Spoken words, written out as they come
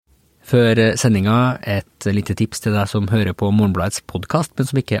Før sendinga et lite tips til deg som hører på Morgenbladets podcast, men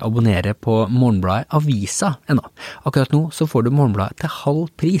som ikke abonnerer på Morgenbladet Avisa ennå. Akkurat nå så får du Morgenbladet til halv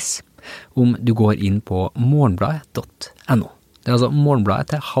pris om du går inn på morgenbladet.no. Det altså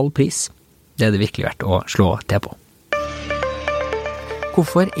Morgenbladet til halv pris. Det det virkelig verdt å slå til på.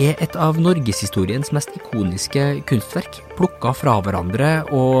 Hvorfor et av norgeshistoriens mest ikoniske kunstverk plukket fra hverandre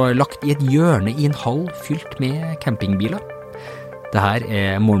og lagt i et hjørne i en hall fylt med campingbiler?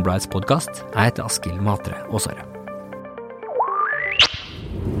 Dette Morgenbladets podcast. Jeg heter Askild Matre Åsare.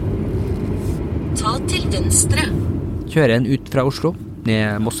 Ta til venstre. Kjører en ut fra Oslo,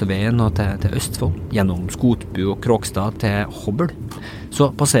 ned Mosseveien og til Østfold, gjennom Skotbu og Kråkstad til Hobøl. Så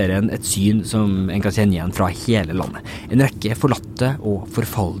passerer en et syn som en kan kjenne igjen fra hele landet. En rekke forlatte og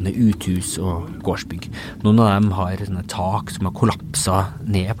forfallende uthus og gårdsbygg. Noen av dem har sånne tak som har kollapset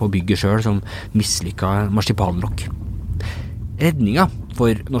ned på bygget selv, som mislykket marsipanlokk. Redninga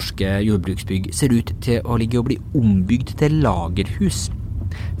for norske jordbruksbygg ser ut til å ligge og bli ombygd til lagerhus.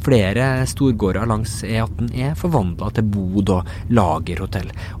 Flere storgårder langs E18 forvandlet til bod og lagerhotell,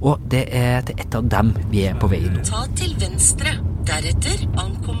 og det til et av dem vi på vei nå. Ta til venstre. Deretter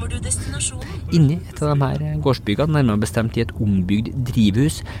ankommer du destinasjonen. Inni et av de her gårdsbyggene, nærmere bestemt i et ombygd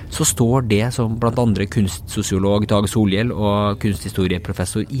drivhus, så står det som blant andre kunstsosiolog Dag Solhjell og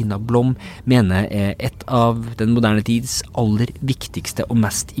kunsthistorieprofessor Ina Blom mener et av den moderne tids aller viktigste og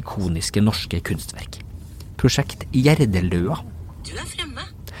mest ikoniske norske kunstverk. Prosjekt Gjerdeløa. Du fremme.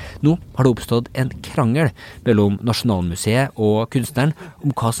 Nå har det oppstått en krangel mellom Nasjonalmuseet og kunstneren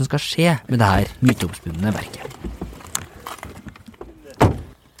om hva som skal skje med dette myteomspunne verket.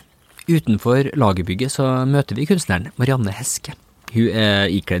 Utenfor lagerbygget så møter vi kunstneren Marianne Heske. Hun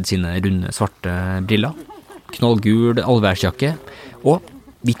ikledd sine runde svarte briller, knallgul allværsjakke og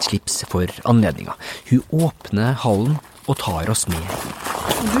hvitt slips for anledninga. Hun åpner hallen og tar oss med.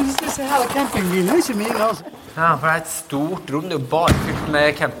 Du skal se her campingbiler, ikke mye altså. Ja, for det et stort rom. Det jo bare fylt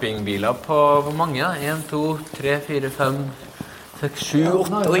med campingbiler på hvor mange da? 1, 2, 3, 4, 5, 6, 7,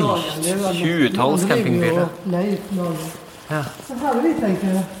 8, oi, 20-talls campingbiler. Ja. Så her vi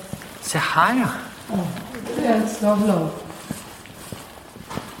tenker jeg. Se her, ja. Det et stavlag.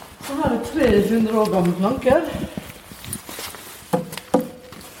 Så her 300 år gamle planker.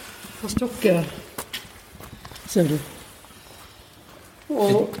 Og stokker. Ser du.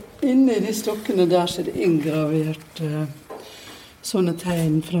 Og inne i de stokkene der så det inngravert sånne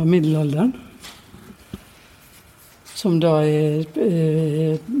tegn fra middelalderen. Som da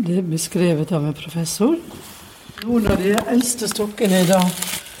det beskrevet av en professor. Noen av de eldste stokkene da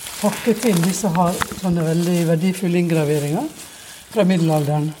pakket inn, disse har sånne veldig verdifulle inngraveringer fra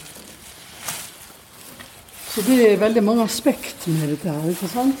middelalderen. Så det veldig mange aspekter med dette her,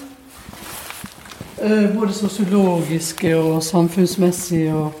 ikke sant? Både sosiologiske og samfunnsmessig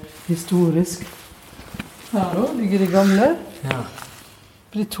og historisk. Her da ligger de gamle. Ja.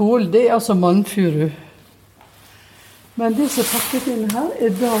 Britol, det altså mannfuru. Men det som pakket inn her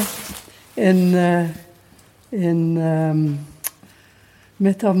da en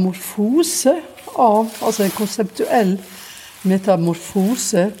metamorfose altså en konseptuell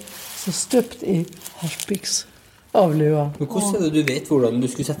metamorfose som støpt i harpiks av løa. Men hvordan det du vet hvordan du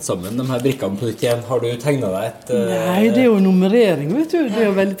skulle sette sammen de her brikkene på ditt igjen? Har du tegnet deg et... Nei, det jo nummerering, vet du. Det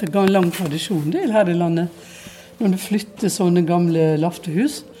jo veldig lang tradisjon det her i landet. Når du flytter sånne gamle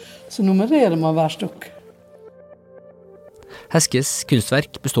laftehus, så nummererer man hver stokk. Heskes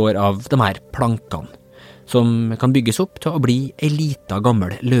kunstverk består av de her plankene, som kan bygges opp til å bli en liten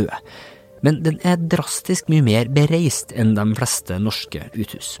gammel løe. Men den drastisk mye mer bereist enn de fleste norske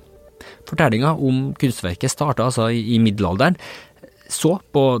uthus. Fortellingen om kunstverket startet altså i middelalderen. Så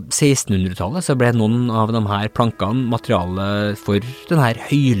på 1600-tallet så ble noen av de her plankene materiale for den her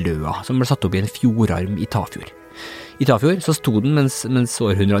høyløa som ble satt opp i en fjordarm i Tafjord. I Tafjord så sto den mens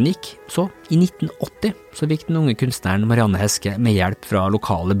århundrene gikk, så i 1980 så fikk den unge kunstneren Marianne Heske med hjelp fra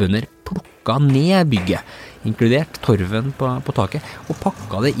lokale bønder plukka ned bygget, inkludert torven på taket, og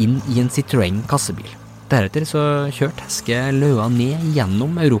pakka det inn i en Citroën kassebil. Deretter så kjørte Heske løa ned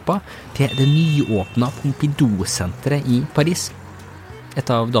gjennom Europa til det nyåpna Pompidou-senteret i Paris.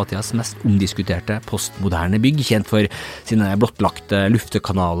 Et av datidas mest omdiskuterte postmoderne bygg, kjent for sine blottlagte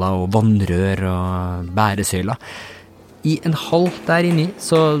luftekanaler og vannrør og bæresøyler. I en hall der inne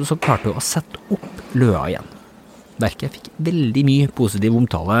så klarte hun å sette opp løa igjen. Verket fikk veldig mye positiv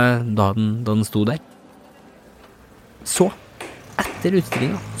omtale da den sto der. Så, etter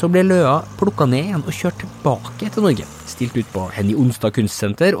utstillingen, så ble løa plukket ned igjen og kjørt tilbake til Norge. Stilt ut på Henny Onsdag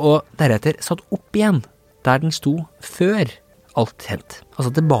kunstsenter og deretter satt opp igjen der den sto før alt hendt.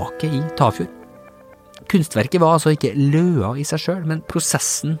 Altså tilbake i Tafjord. Kunstverket var altså ikke løa i seg selv, men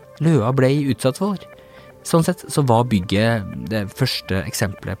prosessen løa ble utsatt for. Sånn sett så var bygget det første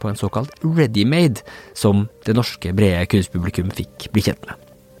eksempelet på en såkalt ready-made, som det norske brede kunstpublikum fikk bli kjent med.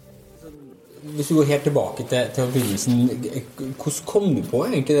 Hvis du går helt tilbake til begynnelsen, hvordan kom du på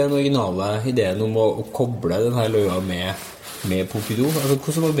egentlig den originale ideen om å koble denne løa med Pompidou? Altså,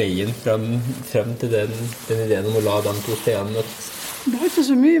 hvordan var veien frem til den ideen om å la de to stedene møtes? Det har ikke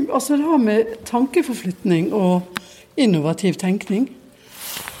så mye, altså det har med tankeforflytning og innovativ tenkning.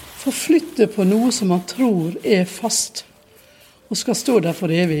 Forflytte på noe som man tror er fast, og skal stå der for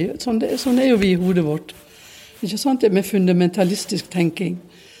evig. Sånn er jo vi i hodet vårt. Ikke sant? Det med fundamentalistisk tenking.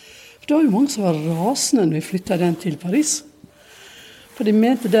 Det var jo mange som var rasende når vi flyttet den til Paris. For de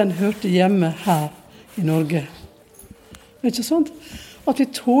mente den hørte hjemme her i Norge. Ikke sant? At vi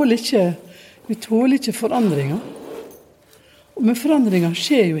tåler ikke forandringer. Men forandringer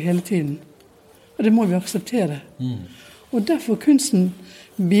skjer jo hele tiden. Og det må vi akseptere. Og derfor kunsten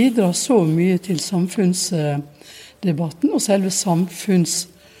bidrar så mye til samfunnsdebatten og selve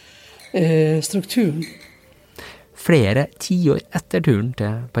samfunnsstrukturen. Flere 10 år etter turen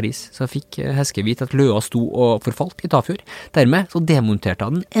til Paris så fikk Heske vite at løa sto og forfalt i Tafjord. Dermed så demonterte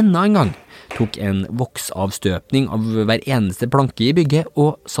han den enda en gang, tok en voksavstøpning av hver eneste planke i bygget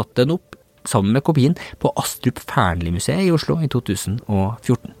og satte den opp sammen med kopien på Astrup Fearnley-museet i Oslo i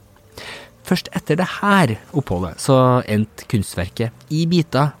 2014. Først etter det her oppholdet så endte kunstverket i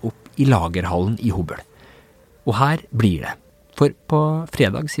biter opp i lagerhallen i Hobøl. Og her blir det. For på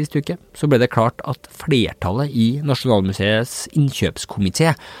fredag sist uke så ble det klart at flertallet i Nasjonalmuseets innkjøpskomité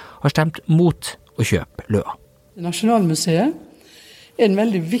har stemt mot å kjøpe løa. Nasjonalmuseet er en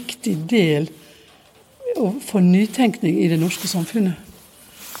veldig viktig del for nytenkning i det norske samfunnet.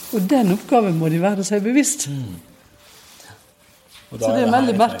 Og den oppgaven må de være seg bevisst. Så det er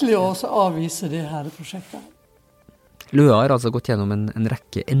veldig merkelig å også avvise det her prosjektet. Løa har altså gått gjennom en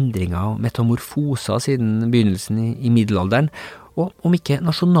rekke endringer og metamorfoser siden begynnelsen i middelalderen, og om ikke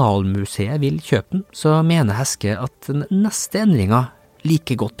Nasjonalmuseet vil kjøpe den, så mener Heske at den neste endringen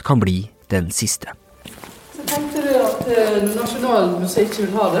like godt kan bli den siste. Så tenkte du at når Nasjonalmuseet ikke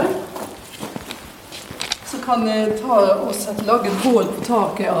vil ha det, så kan jeg lage et bål på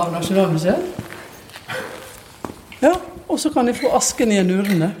taket av Nasjonalmuseet. Ja. Og så kan jeg få asken i en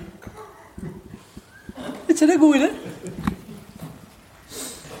urne. Ikke det god idé?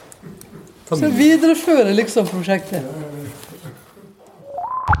 Så viderefører liksom prosjektet.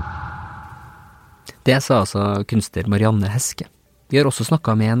 Det sa altså kunstner Marianne Heske. Vi har også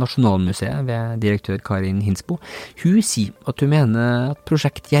snakket med Nasjonalmuseet ved direktør Karin Hinsbo. Hun sier at hun mener at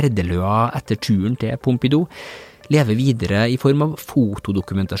prosjekt Gjerdeløa etter turen til Pompidou lever videre i form av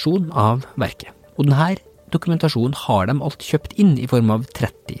fotodokumentasjon av verket. Og denne dokumentasjonen har de alt kjøpt inn i form av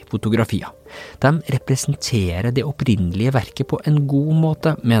 30 fotografier. De representerer det opprinnelige verket på en god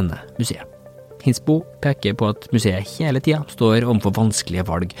måte, mener museet. Hinsbo peker på at museet hele tiden står overfor vanskelige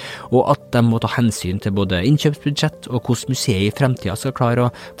valg, og at de må ta hensyn til både innkjøpsbudsjett og hvordan museet i fremtiden skal klare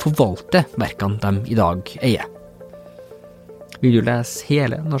å forvalte verkene de i dag eier. Vil du lese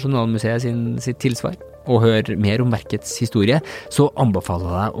hele Nasjonalmuseet sitt tilsvar og høre mer om verkets historie, så anbefaler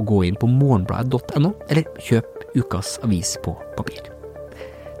jeg deg å gå inn på morgenbladet.no eller kjøp ukas avis på papir.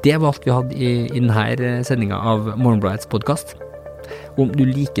 Det var alt vi hadde i denne sendingen av Morgenbladets podcast. Om du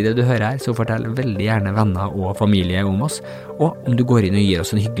liker det du hører her, så fortell veldig gjerne venner og familie om oss, og om du går inn og gir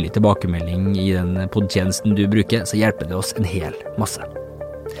oss en hyggelig tilbakemelding i den podtjenesten du bruker, så hjelper det oss en hel masse.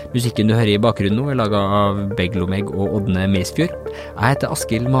 Musikken du hører i bakgrunnen nå er laget av Beglomeg og Ådne Meisfjord. Jeg heter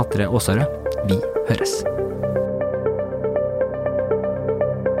Askild Matre Åsarød. Vi høres.